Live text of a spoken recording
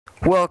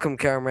Welcome,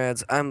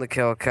 comrades. I'm the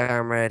Kill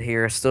Comrade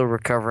here, still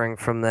recovering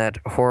from that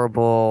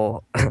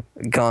horrible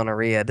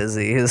gonorrhea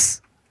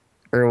disease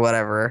or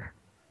whatever.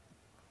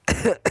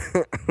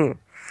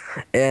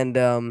 and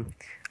I'm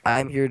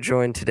here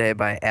joined today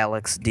by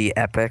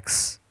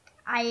AlexDaEpix.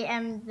 I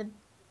am the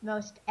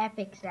most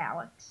epic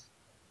Alex.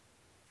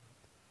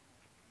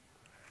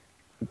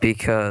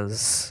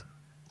 Because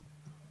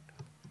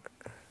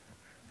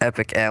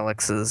Epic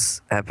Alex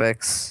is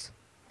epics.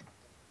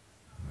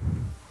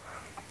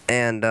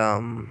 And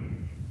I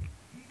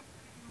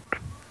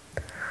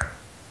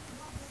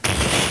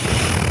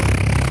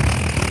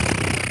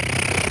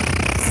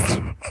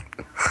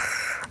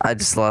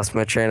just lost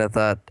my train of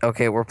thought.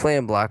 Okay, we're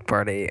playing Block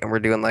Party and we're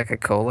doing like a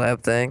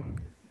collab thing.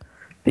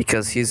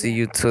 Because he's a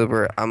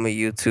YouTuber, I'm a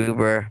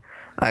YouTuber.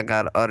 I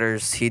got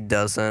udders, he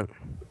doesn't.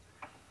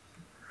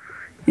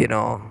 You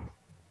know.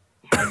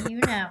 How do you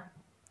know?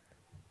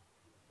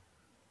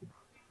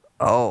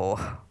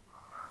 Oh,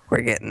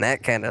 we're getting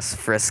that kind of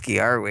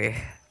frisky, are we?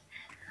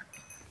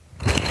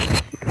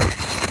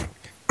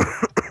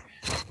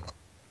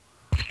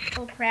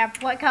 Oh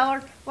crap! What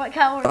color? What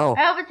color? Oh,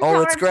 I hope it's the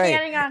color it's I'm gray.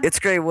 standing on. It's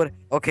gray. What?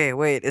 Okay,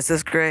 wait. Is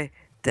this gray?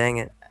 Dang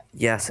it.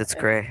 Yes, it's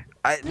gray.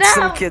 No!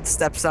 Some kid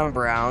steps on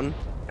brown.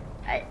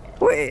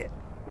 Wait.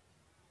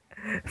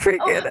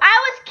 Freaking.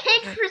 I was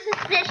kicked for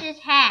suspicious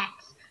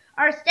hacks.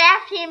 Our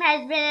staff team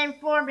has been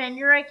informed, and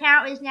your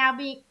account is now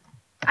being.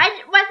 What the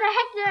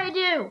heck did I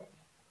do?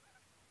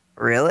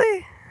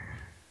 Really?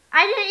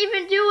 I didn't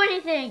even do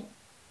anything.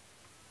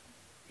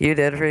 You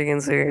dead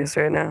freaking serious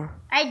right now?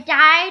 I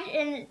died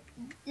and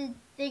it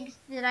thinks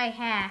that I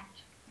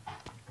hacked.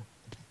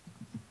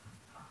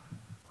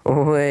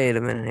 Wait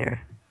a minute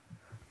here.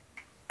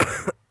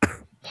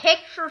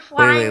 Kicked for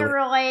flying wait.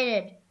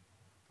 related.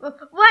 What?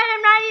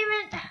 I'm not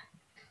even.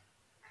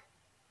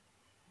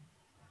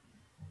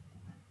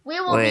 We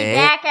will be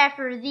back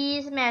after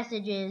these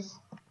messages.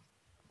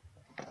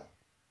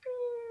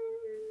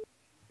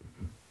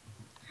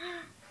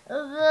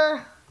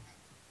 The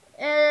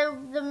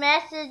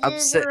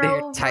messages are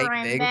over. Typing.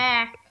 I'm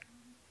back.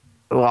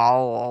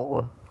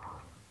 Wow.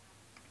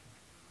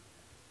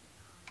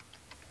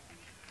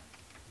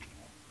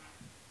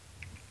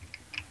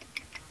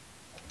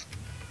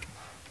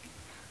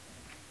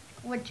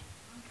 Which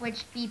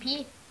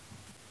BP?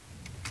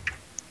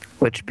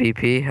 Which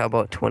BP? How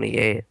about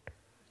 28?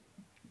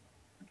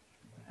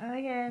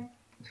 Okay,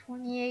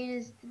 28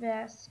 is the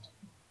best.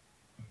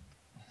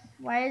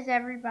 Why is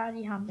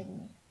everybody humping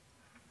me?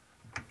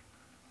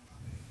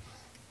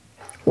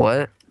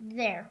 What?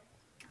 There.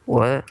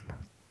 What?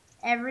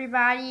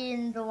 Everybody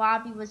in the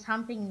lobby was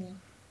humping me.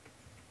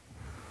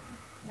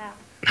 No.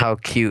 How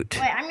cute.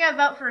 Wait, I'm gonna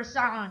vote for a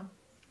song.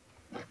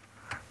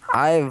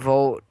 I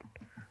vote.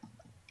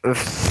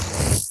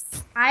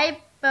 I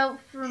vote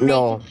for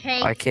No, Make a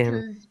Cake I can't.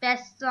 because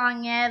best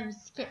song ever.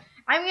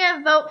 I'm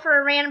gonna vote for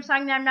a random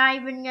song that I'm not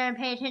even gonna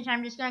pay attention.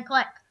 I'm just gonna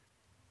click.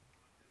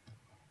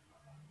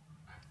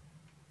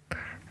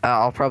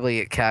 I'll probably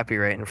get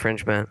copyright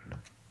infringement.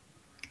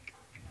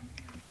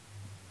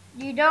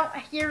 You don't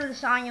hear the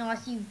song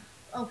unless you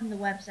open the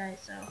website,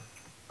 so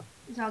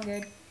it's all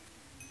good.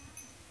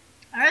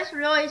 I just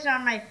realized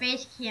on my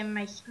face cam,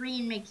 my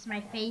screen makes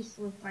my face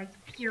look like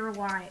pure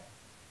white,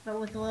 but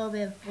with a little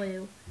bit of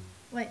blue.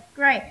 Wait,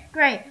 gray.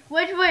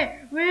 Which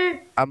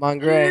way? I'm on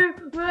gray.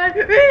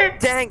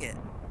 Dang it!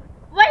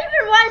 What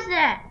even was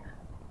that?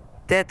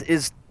 That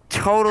is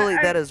totally.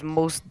 That is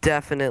most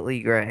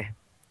definitely gray.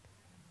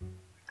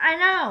 I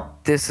know.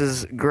 This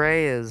is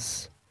gray.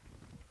 Is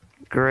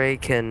gray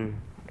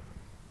can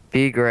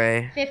be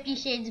gray. 50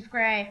 Shades of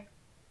Gray.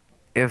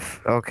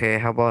 If okay,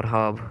 how about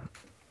hub?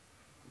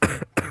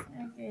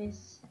 Okay.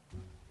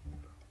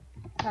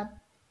 Hub.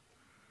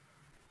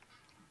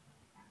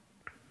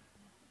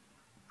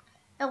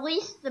 At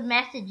least the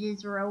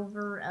messages are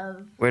over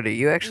of. Wait,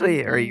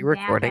 are you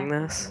recording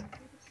this?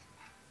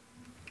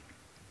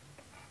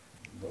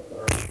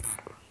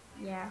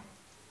 Yeah.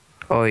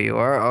 Oh, you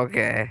are?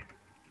 Okay.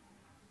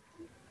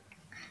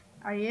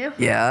 Are you?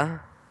 Yeah.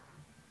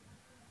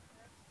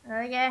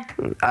 Okay.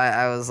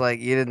 I was like,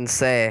 you didn't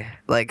say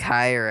like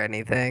hi or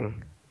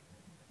anything.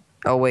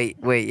 Oh wait,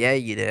 yeah,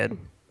 you did.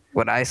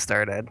 When I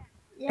started.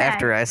 Yeah.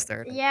 After I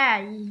started.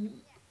 Yeah.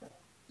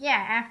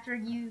 Yeah. After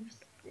you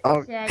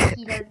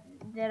said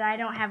that I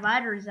don't have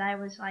udders, I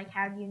was like,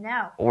 how do you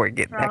know? Or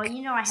get For all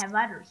you know, I have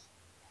udders.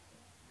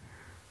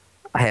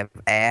 I have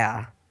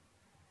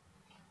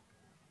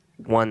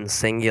one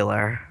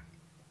singular.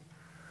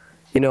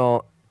 You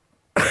know,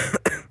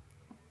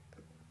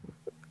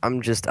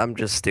 I'm just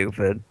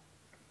stupid.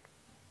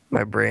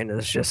 My brain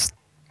is just.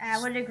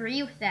 I would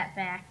agree with that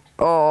fact.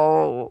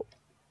 Oh.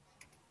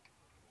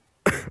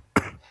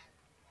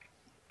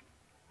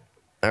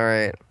 All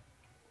right.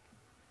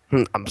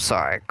 I'm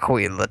sorry,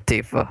 Queen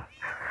Latifah.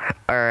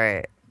 All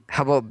right.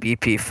 How about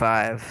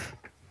BP5?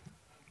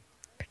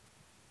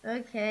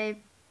 Okay.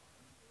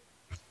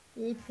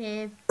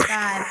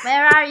 BP5.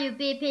 Where are you,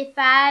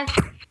 BP5?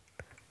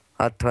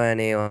 Hot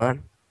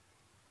 21.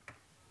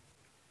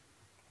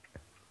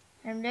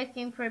 I'm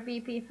looking for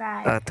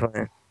BP5. 20.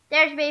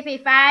 There's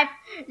BP5.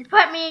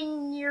 Put me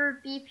in your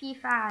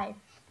BP5.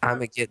 I'm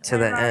gonna get to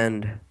Where the are you?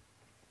 end.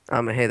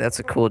 Hey, that's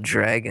a cool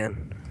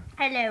dragon.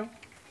 Hello.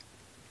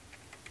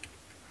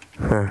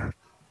 Huh.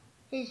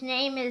 His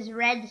name is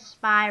Red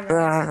Spyro.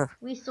 Ah,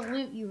 We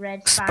salute you,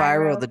 Red Spyro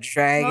Spyro. the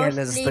dragon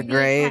is the Mostly because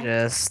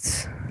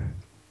greatest.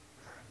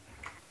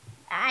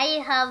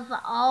 I have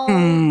all the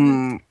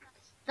Hmm.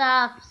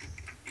 stuffs.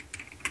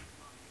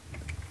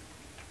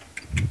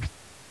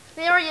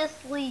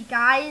 Seriously,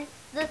 guys,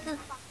 this is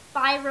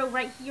Spyro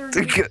right here in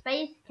the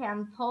space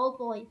cam.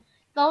 Totally.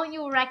 Don't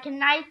you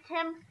recognize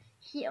him?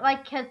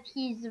 Cause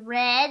he's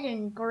red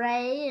and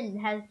gray and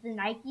has the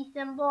Nike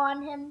symbol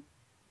on him.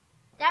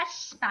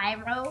 That's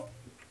Spyro.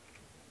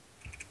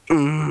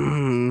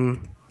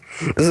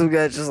 This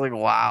guy's just like,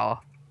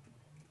 wow.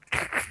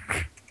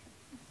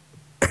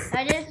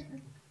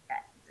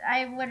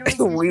 I literally just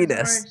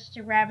Sweetest. resorted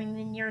to grabbing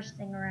the nearest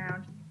thing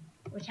around,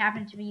 which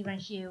happened to be my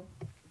shoe.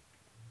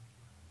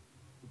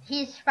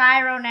 He's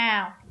Spyro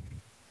now.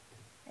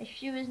 My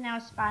shoe is now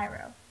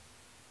Spyro.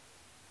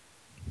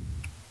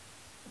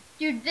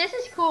 Dude, this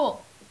is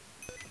cool.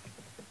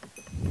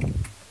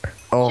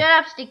 Oh. Shut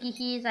up, Sticky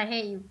Keys. I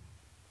hate you.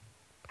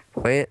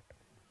 Wait.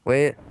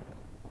 Great.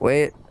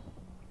 Wait.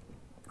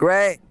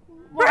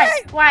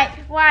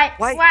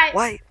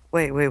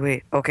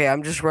 Okay,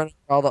 I'm just running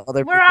where all the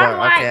other We're people on are.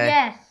 white, Okay.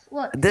 yes.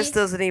 Look. This see?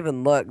 doesn't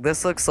even look.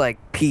 This looks like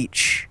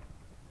peach.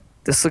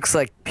 This looks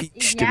like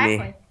peach to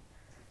me.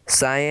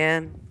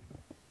 Cyan.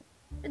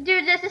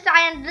 Dude, this is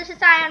cyan. This is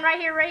cyan right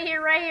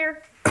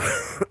here.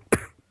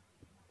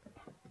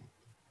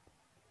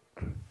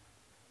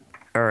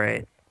 All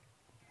right.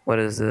 What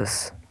is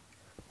this?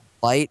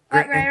 Light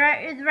green.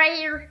 Right. It's right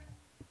here.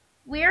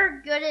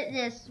 We're good at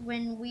this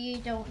when we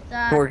don't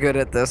suck. We're good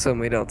at this when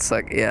we don't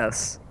suck.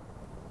 Yes.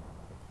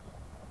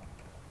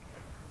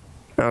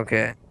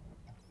 Okay.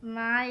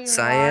 My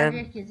Cyan.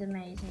 logic is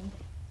amazing.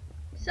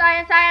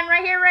 Cyan,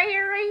 right here.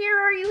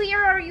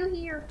 Are you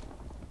here?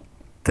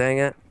 Dang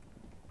it.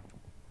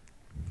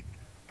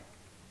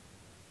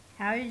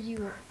 How did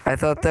you? I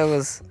thought that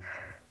was.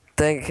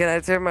 Dang, can I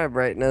turn my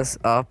brightness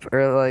up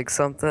or like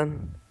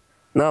something?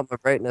 No, my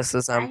brightness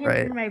is on I can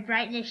bright. turn my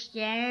brightness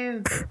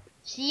down.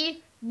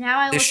 See? Now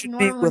I It look should be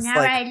normal. with, Now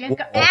like, I look.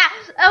 wall. Ah!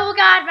 Oh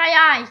god,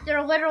 my eyes.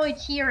 They're literally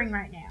tearing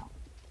right now.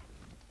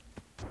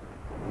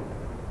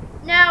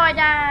 No, I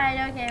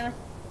died. Okay, let's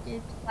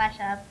do Flash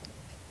Hub.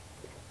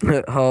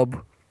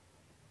 Hub.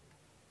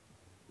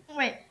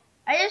 Wait,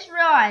 I just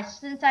realized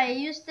since I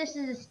used this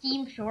as a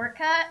Steam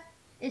shortcut,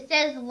 it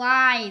says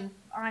live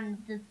on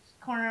the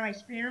corner of my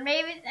screen, or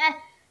maybe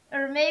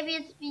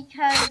it's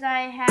because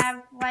I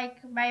have like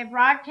my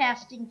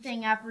broadcasting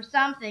thing up or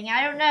something.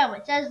 I don't know.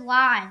 It says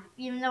live,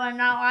 even though I'm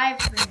not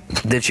live streaming.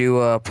 Did you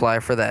apply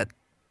for that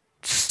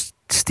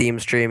Steam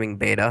streaming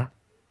beta?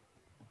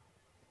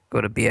 Go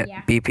to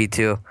Yeah.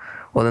 BP2.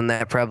 Well, then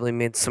that probably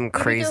means some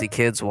crazy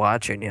kids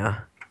watching you.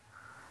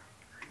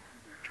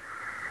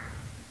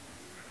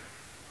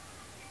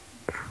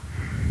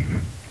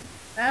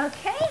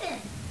 Okay then.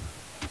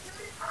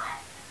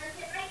 Let's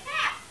get my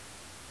cat.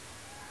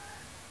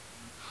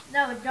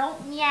 No,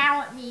 don't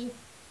meow at me.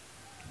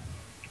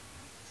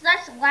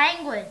 That's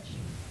language.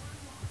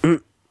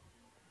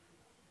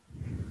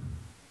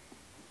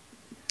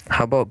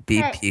 How about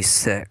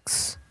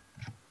BP6?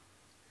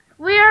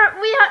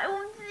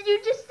 You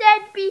just said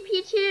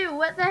BP2.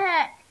 What the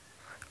heck?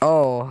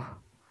 Oh,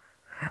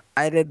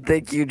 I didn't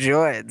think you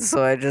joined,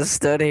 so I just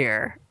stood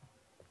here.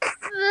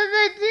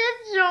 I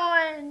did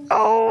join.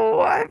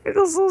 Oh, I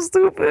feel so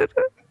stupid.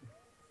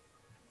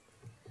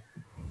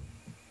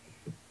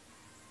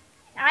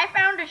 I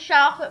found a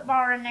chocolate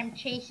bar and I'm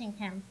chasing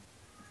him.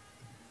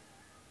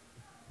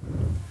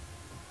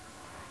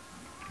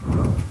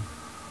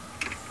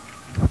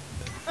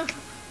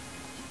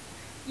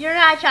 You're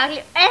not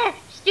chocolate.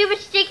 Stupid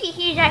Sticky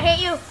Keys, I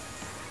hate you.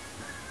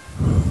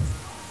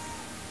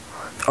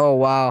 Oh,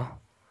 wow.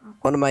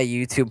 One of my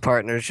YouTube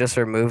partners just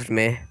removed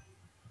me.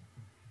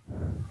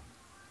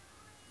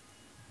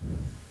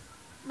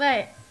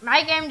 Wait,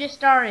 my game just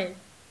started.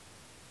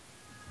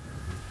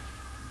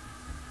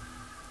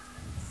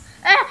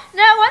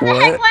 No, what the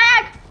heck,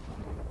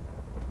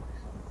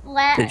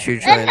 lag? Did you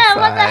join No, 5?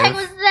 what the heck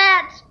was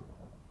that?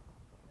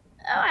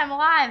 Oh, I'm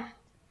alive.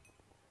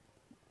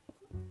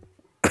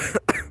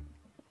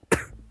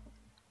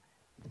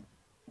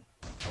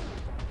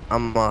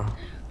 I'm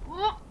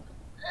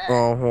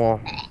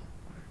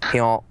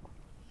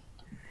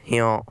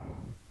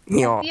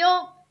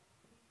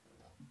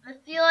I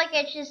feel like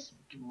I just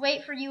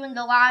wait for you in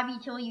the lobby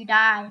till you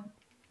die.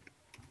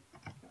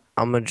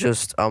 I'ma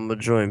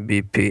join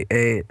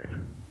BP8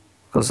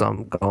 cause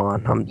I'm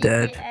gone. I'm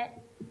dead.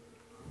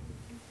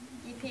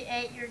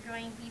 BP8, you're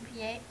joining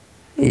BP8?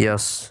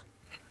 Yes.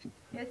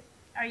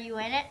 Are you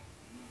in it?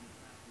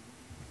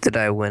 Did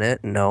I win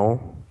it?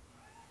 No.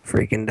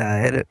 Freaking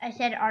died. I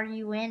said, are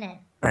you in it?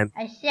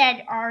 I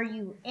said, are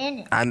you in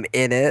it? I'm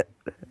in it.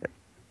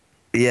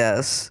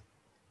 Yes.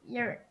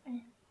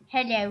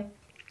 Hello.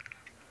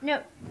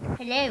 No,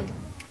 hello.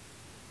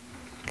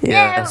 No,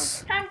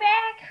 Yes. come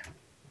back.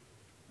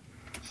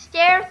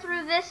 Stare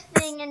through this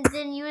thing and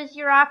then use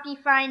your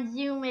Optifine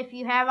zoom if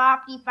you have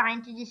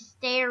Optifine to just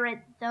stare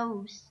at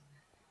those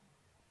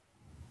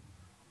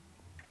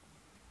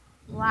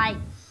lights.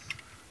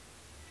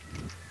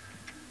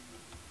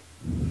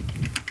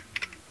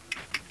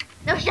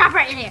 No, stop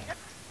right there.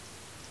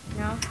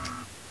 No.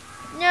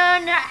 No,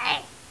 no.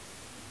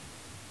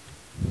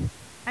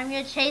 I'm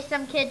gonna chase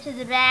some kid to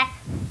the back.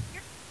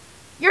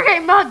 You're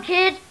getting mugged,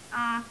 kid.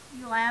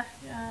 You left.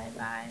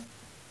 Bye.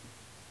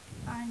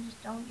 Fine,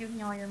 just don't give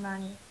me all your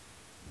money.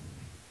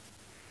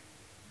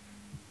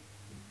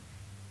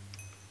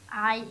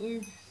 I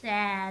is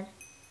sad.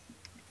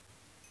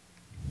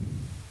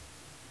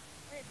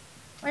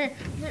 Wait.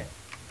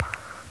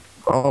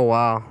 Oh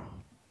wow.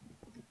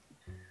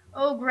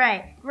 Oh,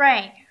 great.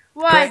 One,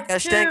 Great,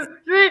 gosh, dang two,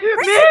 it.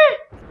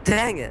 three.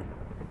 Dang it.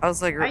 I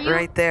was like Are you?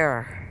 right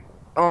there.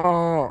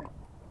 Oh.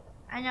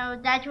 I know,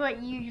 that's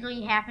what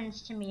usually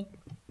happens to me.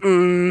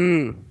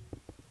 I'm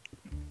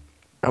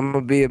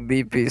gonna be a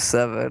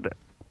BP7.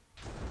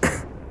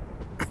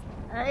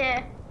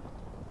 Yeah.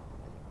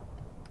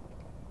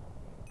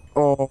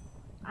 Oh.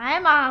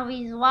 I'm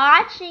always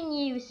watching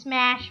you,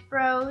 Smash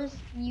Bros.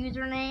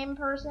 Username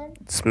person.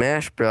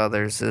 Smash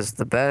Brothers is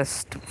the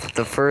best.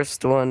 The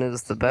first one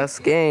is the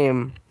best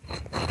game.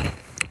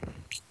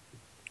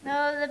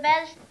 No, the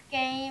best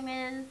game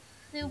is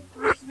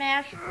Super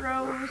Smash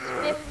Bros.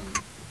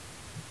 50.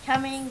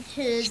 Coming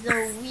to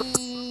the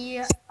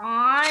Wii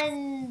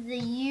on the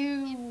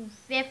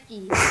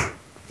U50.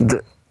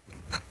 The,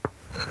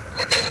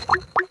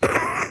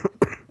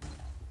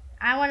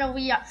 I want a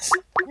Wii.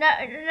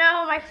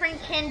 No, my friend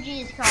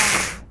Kenji is calling.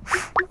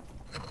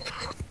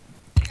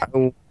 I,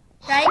 Should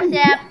I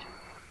accept?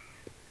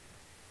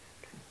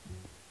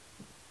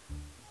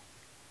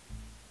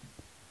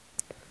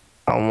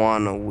 I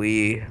want a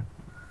Wii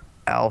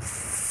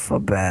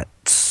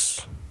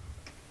alphabets.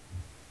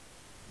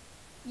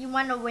 You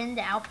want to win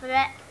the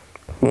alphabet?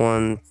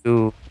 1,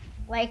 2,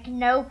 Like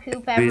no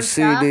poop B, ever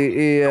C, D, sucked?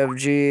 E, F,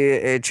 G,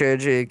 H, I,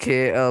 J,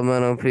 K, L, M,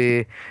 N, O,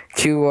 P,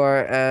 Q,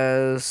 R,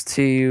 S,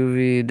 T, U,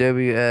 V,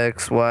 W,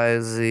 X, Y,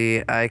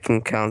 Z. I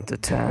can count to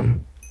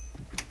 10.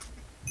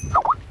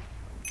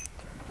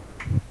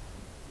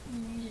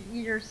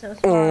 You're so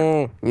smart.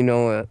 Oh, you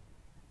know what?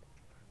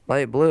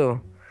 Light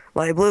blue.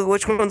 Light blue.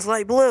 Which one's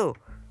light blue?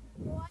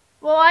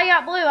 Well, I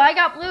got blue. I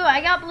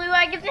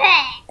get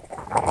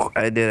that.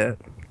 I did it.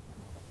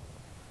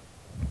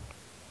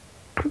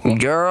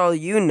 Girl,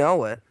 you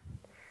know it.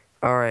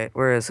 Alright,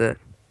 where is it?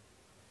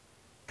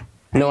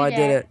 No, I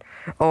did it.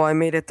 Oh, I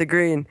made it the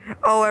green.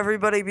 Oh,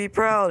 everybody be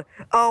proud.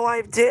 Oh,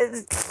 I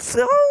did.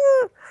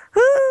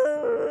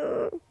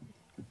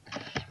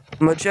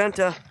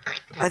 Magenta.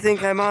 I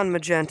think I'm on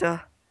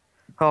magenta.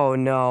 Oh,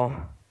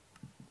 no.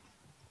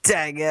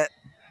 Dang it.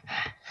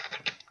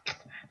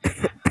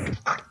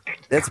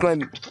 That's my...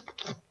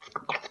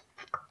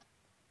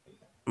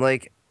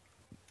 Like,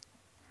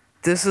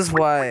 this is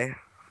why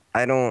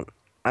I'm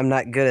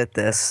not good at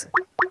this.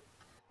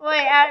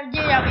 Wait,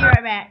 dude, I'll be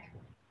right back.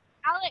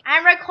 Alex,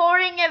 I'm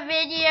recording a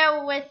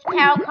video with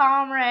Cal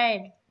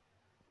Comrade.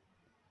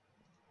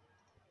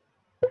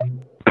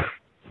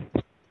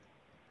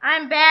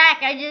 I'm back.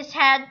 I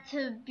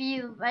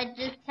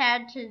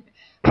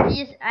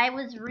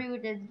was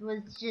rude and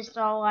was just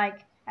all like,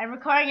 I'm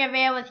recording a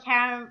video with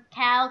Cal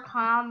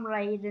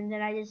Comrade, and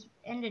then I just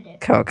ended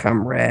it. Cow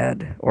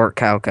comrade or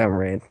cow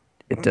comrade.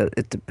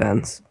 It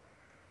depends.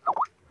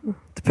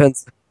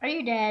 Depends. Are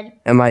you dead?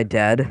 Am I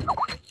dead?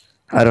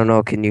 I don't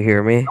know. Can you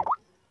hear me?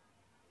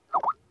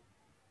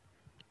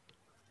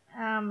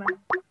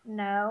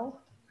 No.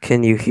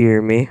 Can you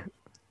hear me?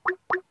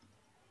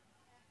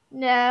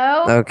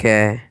 No.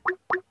 Okay.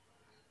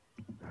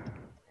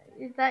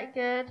 Is that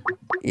good?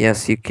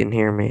 Yes, you can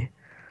hear me.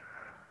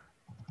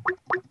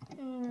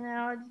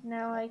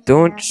 No, I can't.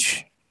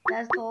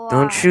 That's a lie.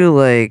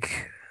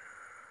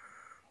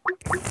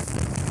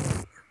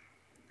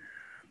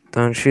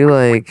 Don't you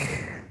like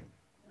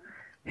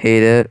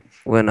hate it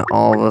when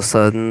all of a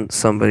sudden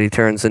somebody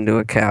turns into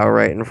a cow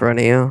right in front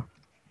of you?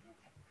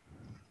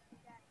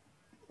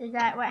 Is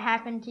that what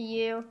happened to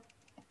you?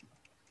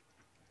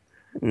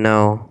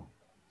 No.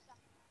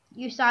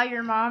 You saw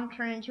your mom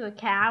turn into a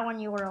cow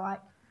and you were like,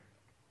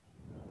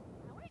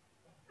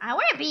 I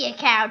want to be a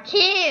cow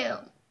too.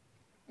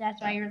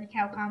 That's why you're the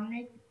cow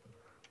comrade.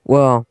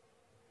 Well.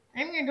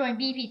 I'm gonna join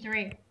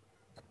BP3.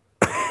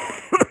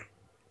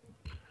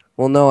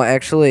 Well, no,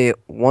 actually,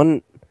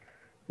 one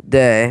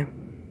day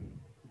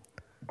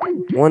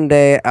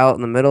out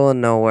in the middle of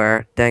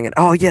nowhere. Dang it!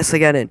 Oh yes, I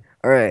got in.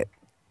 All right.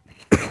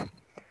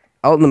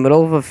 Out in the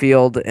middle of a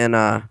field in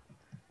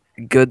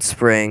Good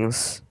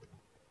Springs,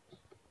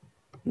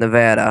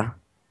 Nevada.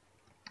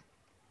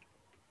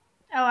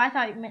 Oh, I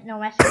thought you meant no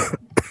message.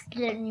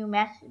 Didn't you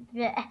mess?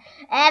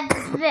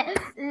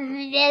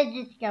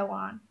 Just go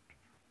on.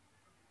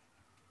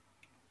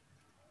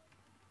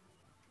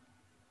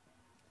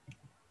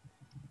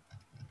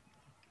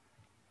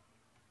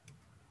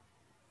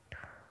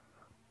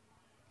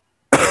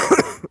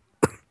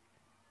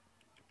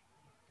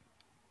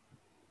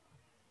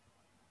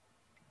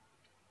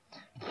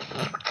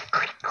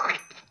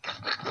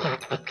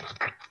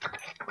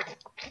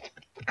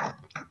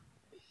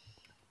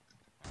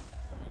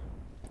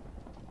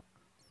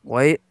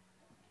 White.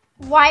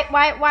 White,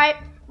 white, white,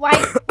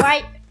 white,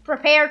 white.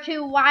 Prepare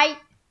to white.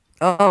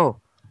 Oh.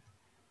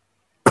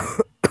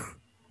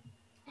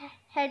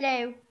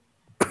 Hello.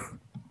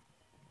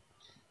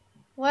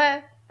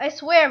 What? I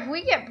swear, if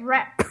we get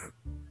brown,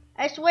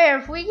 I swear,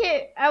 if we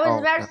get, I was Oh,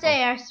 about no. to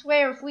say, I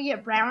swear, if we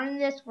get brown in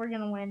this, we're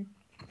gonna win.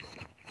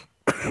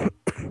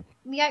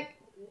 We got.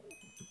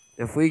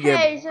 If we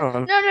Hey, get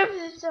brown,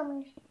 no,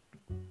 someone.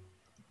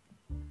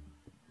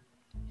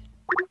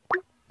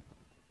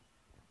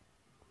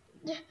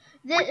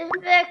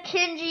 The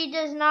Kenji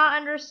does not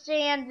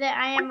understand that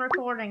I am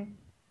recording.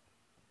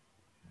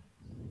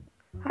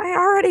 I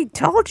already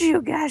told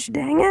you, gosh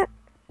dang it.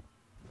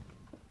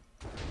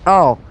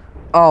 Oh,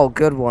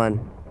 good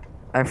one.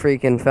 I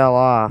freaking fell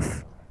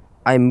off.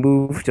 I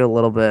moved a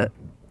little bit.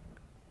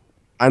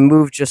 I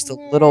moved just a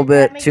little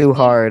bit too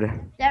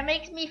hard. That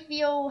makes me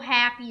feel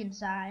happy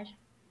inside.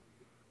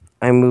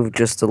 I moved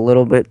just a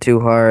little bit too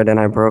hard and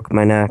I broke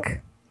my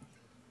neck.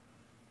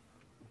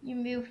 You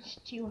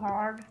moved too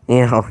hard.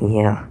 Yeah, oh,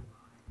 yeah.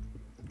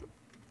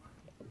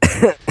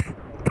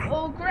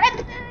 Oh,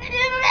 crap.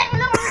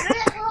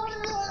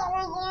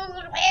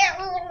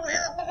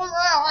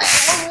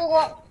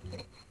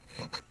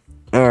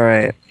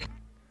 Alright.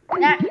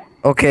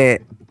 Okay.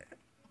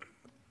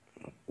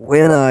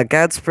 When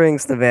God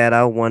Springs,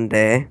 Nevada, one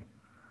day,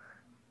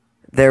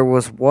 there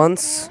was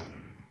once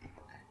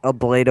a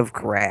blade of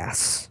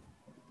grass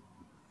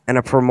and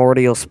a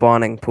primordial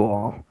spawning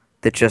pool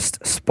that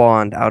just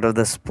spawned out of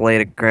this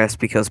blade of grass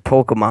because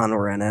Pokemon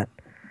were in it.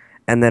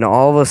 And then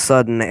all of a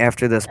sudden,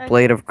 after this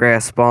blade of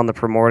grass spawned the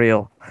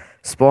primordial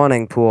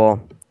spawning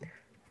pool,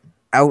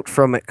 out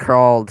from it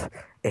crawled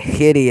a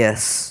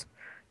hideous,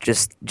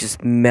 just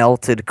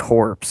melted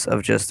corpse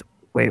of just...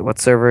 Wait, what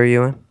server are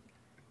you in?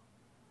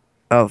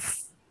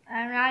 Of...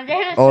 I'm not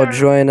in a Oh, server.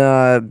 join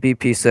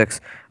BP6.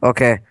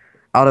 Okay.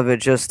 Out of it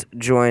just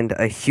joined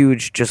a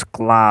huge just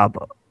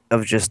glob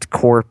of just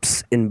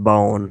corpse and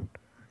bone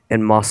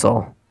and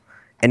muscle.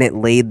 And it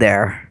laid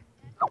there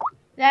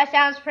That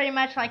sounds pretty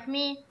much like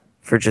me.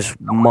 for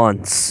just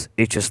months.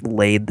 It just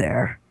laid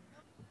there.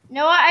 You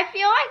know what? I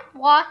feel like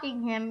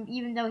blocking him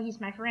even though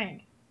he's my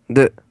friend.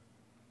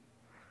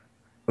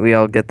 We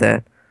all get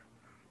that.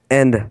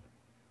 And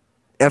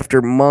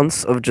after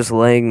months of just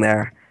laying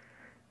there,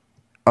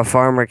 a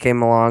farmer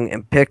came along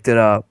and picked it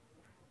up,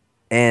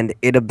 and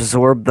it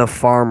absorbed the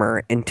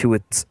farmer into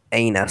its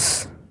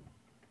anus.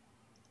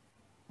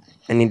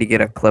 I need to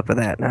get a clip of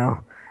that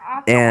now.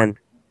 And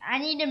I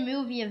need a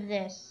movie of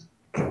this.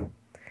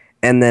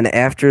 and then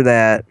after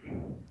that,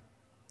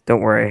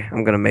 don't worry,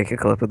 I'm gonna make a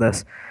clip of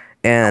this.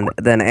 And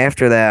then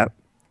after that,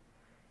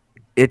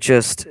 it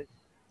just...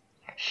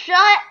 Shut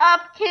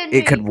up, Kenji.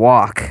 It could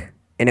walk,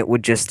 and it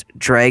would just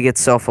drag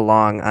itself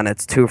along on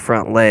its two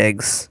front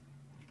legs.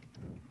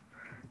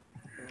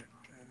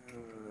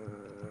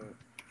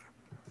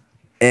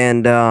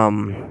 And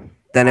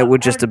then it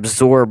would just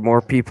absorb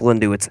more people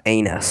into its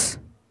anus.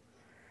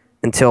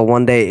 Until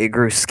one day it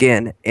grew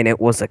skin, and it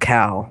was a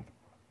cow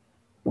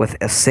with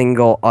a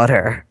single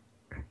udder.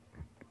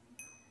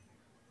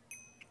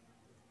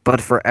 But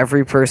for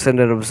every person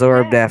it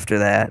absorbed after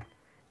that,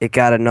 it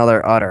got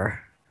another udder.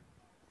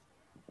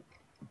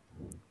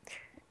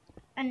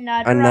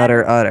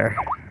 Another udder.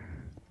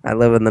 I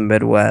live in the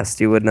Midwest.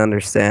 You wouldn't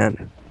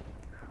understand.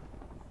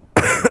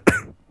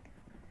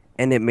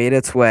 And it made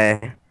its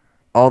way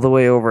all the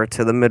way over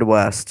to the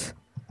Midwest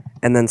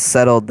and then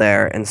settled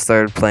there and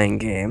started playing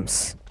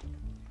games.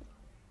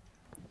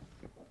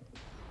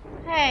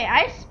 Hey,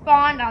 I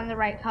spawned on the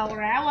right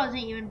color. I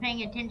wasn't even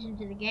paying attention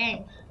to the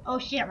game. Oh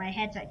shit, my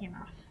headset came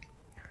off.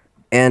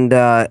 And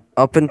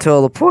up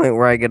until the point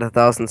where I get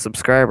 1,000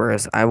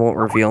 subscribers, I won't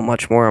reveal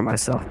much more of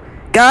myself.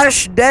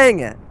 Gosh dang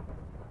it!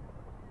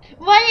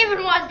 What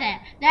even was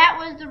that? That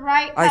was the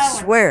right color. I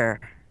swear.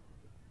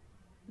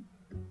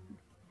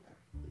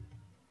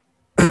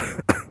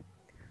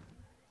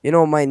 You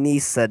know what my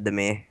niece said to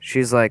me?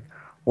 She's like,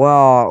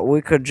 well,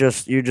 we could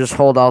you just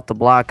hold out the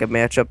block and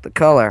match up the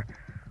color.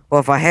 Well,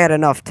 if I had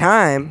enough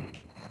time...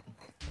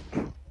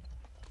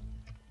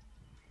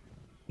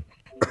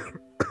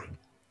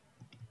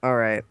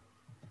 Alright.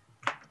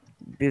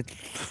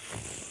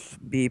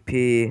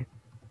 BP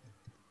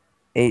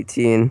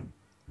 18.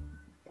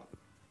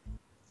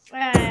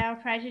 I'll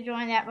try to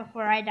join that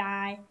before I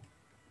die.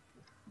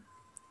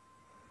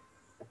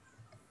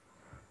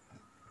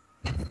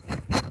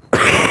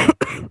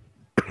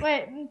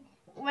 But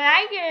when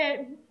I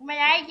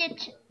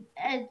get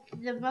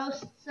the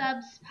most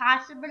subs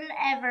possible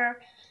ever,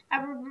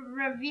 I will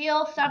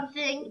reveal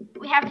something.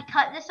 We have to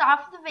cut this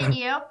off the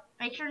video.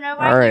 Make sure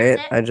nobody hears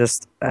it. I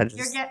just.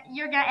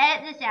 You're gonna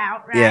edit this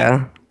out, right?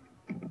 Yeah.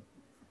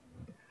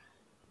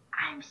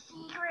 I'm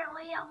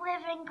secretly a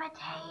living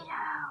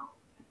potato.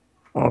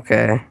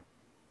 Okay.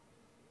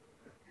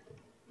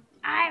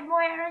 I'm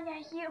wearing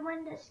a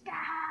human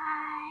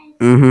disguise.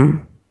 Mm-hmm.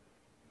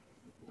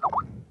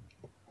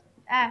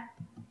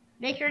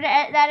 Make sure to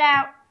edit that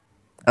out.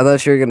 I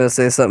thought you were gonna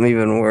say something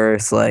even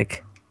worse,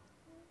 like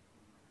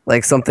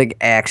something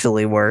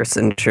actually worse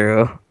and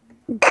true.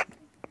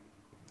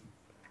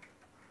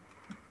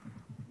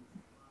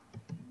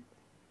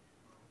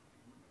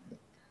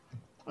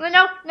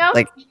 No.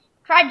 Like,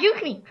 Try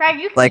juke me.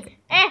 like,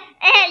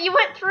 You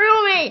went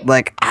through me.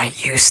 like, I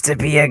used to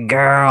be a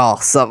girl.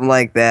 Something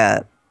like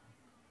that.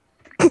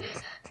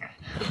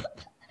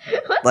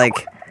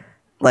 Like,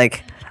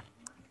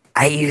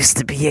 I used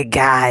to be a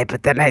guy,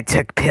 but then I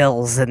took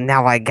pills and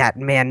now I got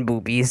man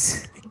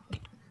boobies.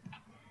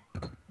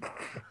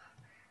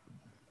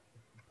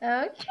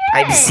 I'm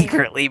Okay.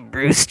 secretly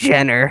Bruce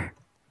Jenner.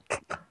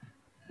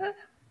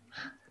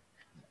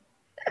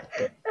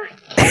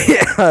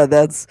 Yeah,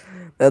 that's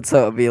how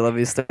it'll be. Let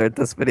me start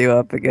this video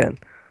up again.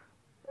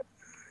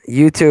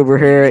 YouTuber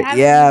You here. haven't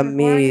Yeah, been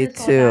recording me this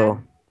whole too.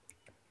 time?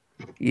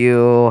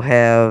 You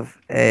have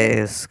a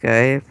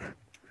Skype.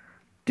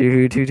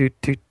 Do do do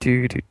do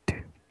do do do.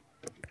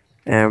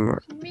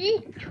 Me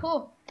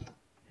too.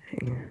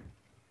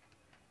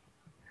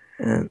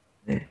 And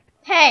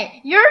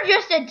Hey, you're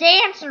just a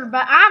dancer,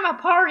 but I'm a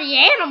party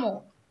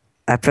animal.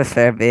 I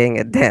prefer being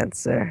a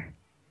dancer.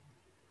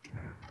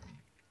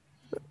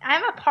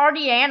 I'm a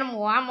party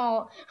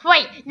animal.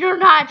 Wait, you're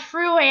not a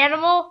true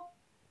animal?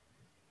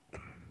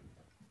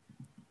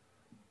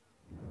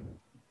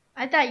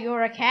 I thought you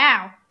were a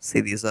cow.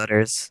 See these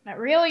udders? But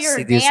really, you're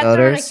See a these dancer in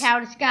a udders? cow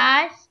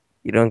disguise?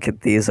 You don't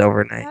get these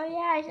overnight. Oh,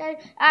 yeah,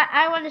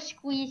 I want to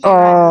squeeze your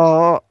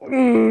udders. Oh,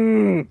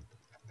 mm,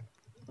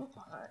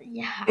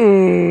 Yeah.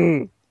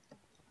 mm.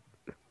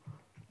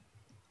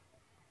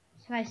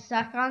 Can I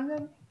suck on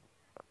them?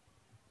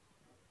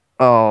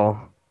 Oh.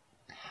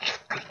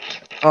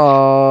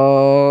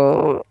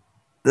 Oh.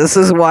 This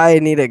is why I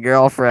need a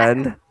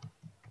girlfriend.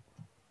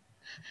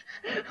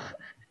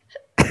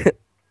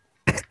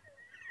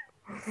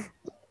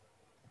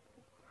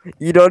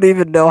 You don't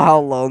even know how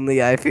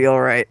lonely I feel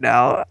right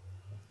now.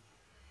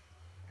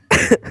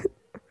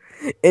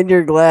 And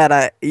you're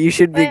glad you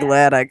should be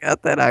glad I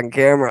got that on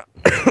camera.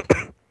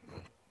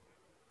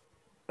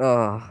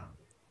 Oh.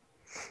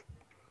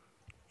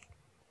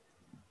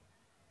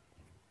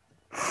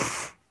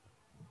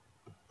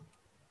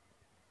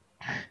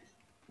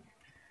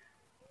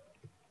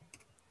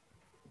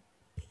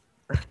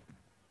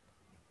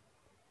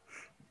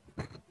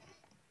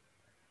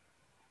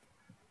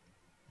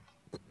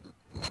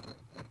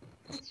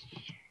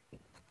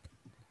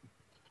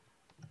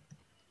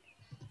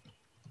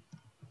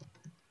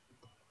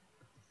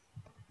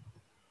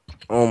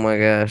 Oh my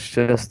gosh,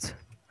 just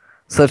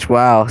such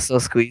wow, so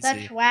squeezy.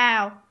 Such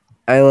wow.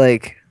 I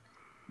like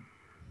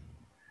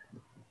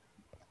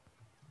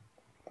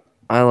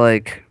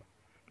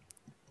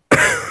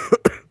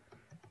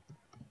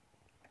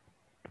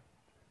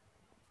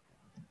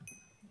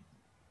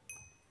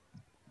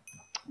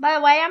By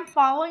the way, I'm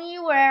following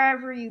you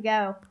wherever you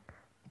go.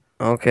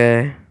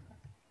 Okay.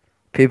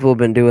 People have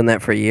been doing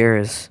that for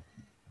years.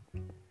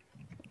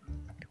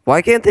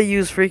 Why can't they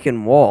use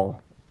freaking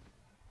wool?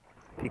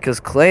 Because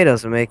clay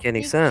doesn't make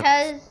any sense.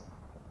 Because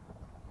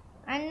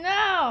I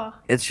know.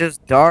 It's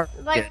just dark.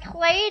 Like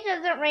clay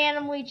doesn't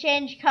randomly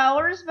change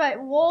colors,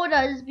 but wool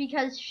does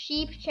because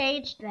sheep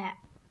changed that.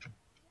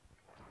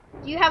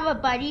 Do you have a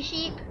buddy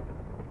sheep?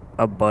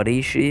 A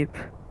buddy sheep?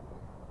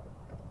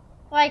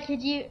 Like,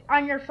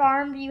 on your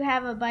farm, do you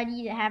have a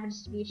buddy that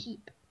happens to be a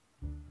sheep?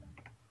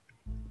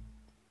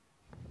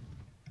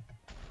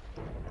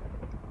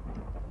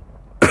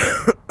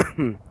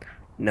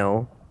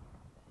 No.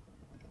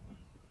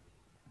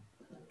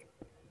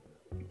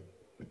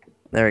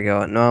 There we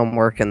go. Now I'm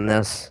working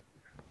this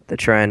to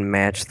try and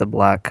match the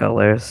block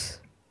colors.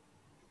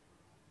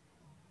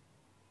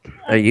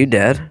 Are you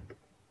dead?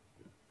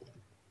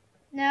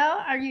 No?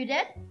 Are you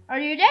dead? Are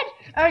you dead?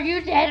 Are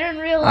you dead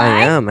in real life?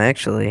 I am,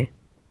 actually.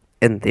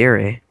 In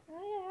theory.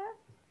 Oh,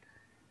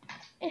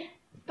 yeah.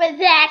 But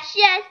that's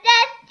just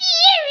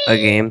a theory! A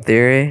game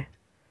theory?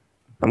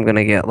 I'm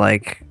gonna get,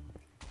 like...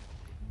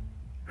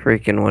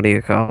 freaking, what do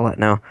you call it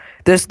now?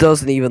 This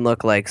doesn't even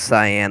look like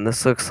cyan.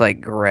 This looks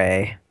like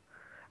gray.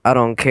 I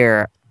don't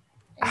care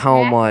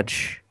how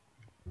much...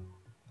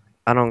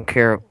 I don't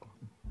care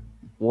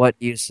what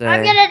you say.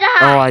 I'm gonna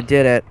die! Oh, I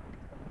did it.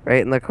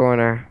 Right in the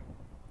corner.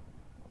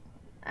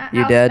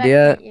 You I'll dead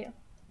yet? You.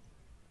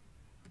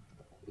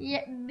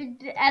 Yeah,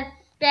 I'll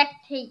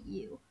spectate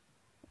you.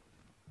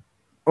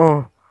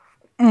 Oh.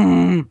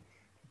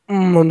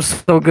 I'm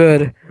so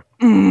good.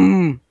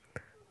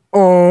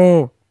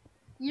 Oh.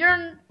 You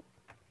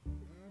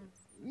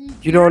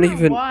don't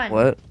even... won.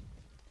 What?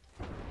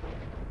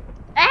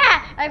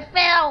 Ah! I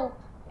fell!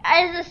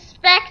 As a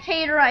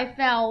spectator, I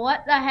fell.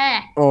 What the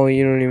heck? Oh,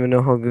 you don't even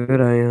know how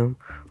good I am.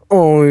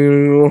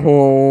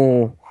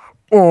 Oh,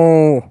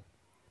 oh.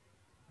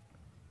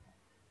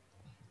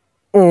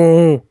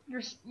 Oh.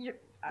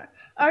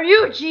 Are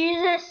you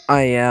Jesus?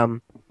 I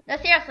am. No,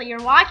 seriously,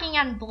 you're walking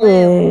on blue.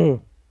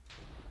 Oh.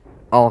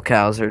 All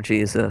cows are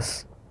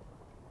Jesus.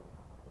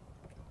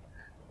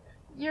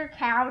 You're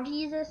cow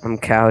Jesus? I'm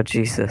cow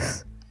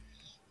Jesus.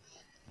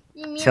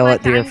 You mean Tell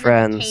like it to your I'm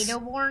friends. the potato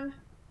born?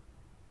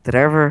 Did I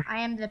ever? I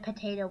am the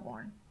potato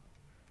born.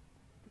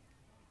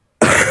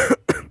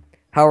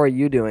 How are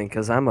you doing?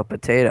 Because I'm a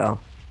potato.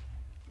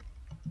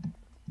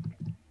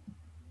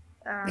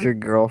 Your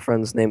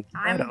girlfriend's named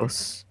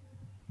Tomatoes.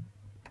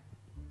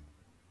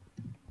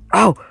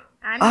 Oh!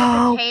 I'm the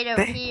Oh!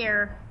 potato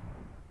here.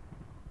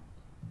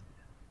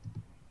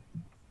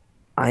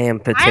 I am I'm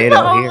the potato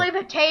here. only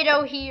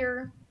potato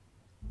here.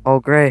 Oh,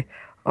 Gray.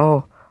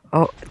 Oh,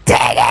 oh,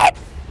 dang it!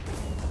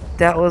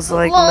 That was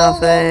like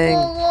nothing.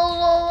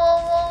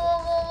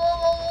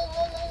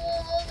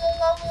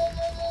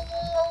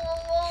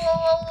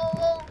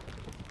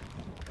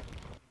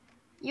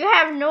 You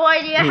have no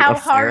idea A how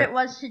hard it ferret.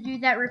 was to do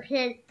that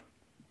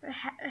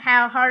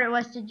how hard it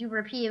was to do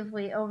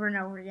repeatedly over and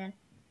over again.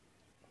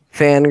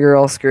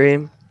 Fangirl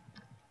scream.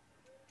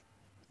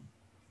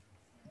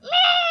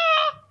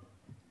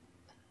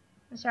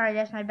 I'm sorry,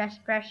 that's my best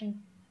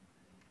impression.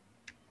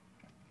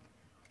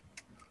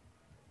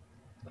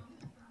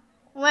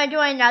 Want to do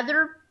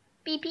another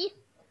BP?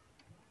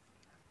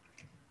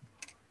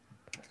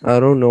 I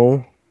don't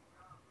know.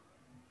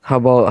 How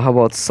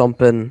about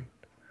something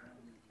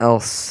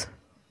else?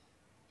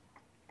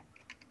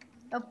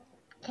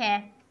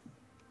 Okay.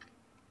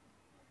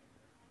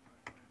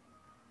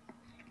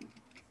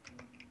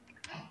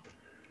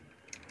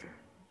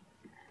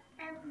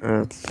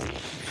 Uh,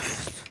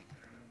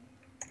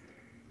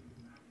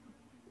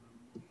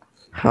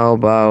 how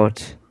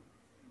about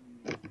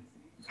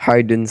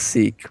hide and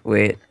seek?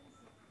 Wait.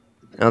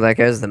 Oh, that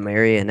guy's the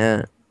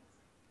marionette.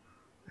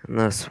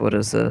 Unless, what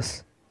is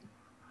this?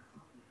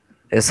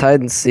 Is hide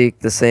and seek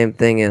the same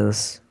thing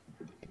as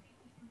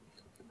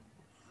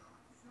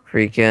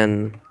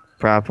freaking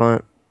prop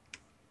hunt?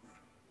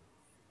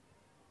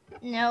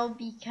 No,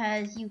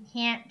 because you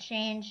can't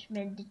change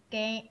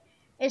mid-game.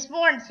 It's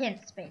more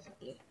intense,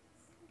 basically.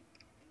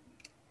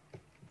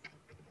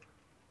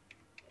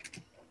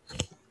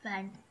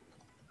 Fine.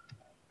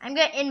 I'm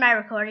gonna end my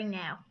recording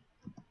now.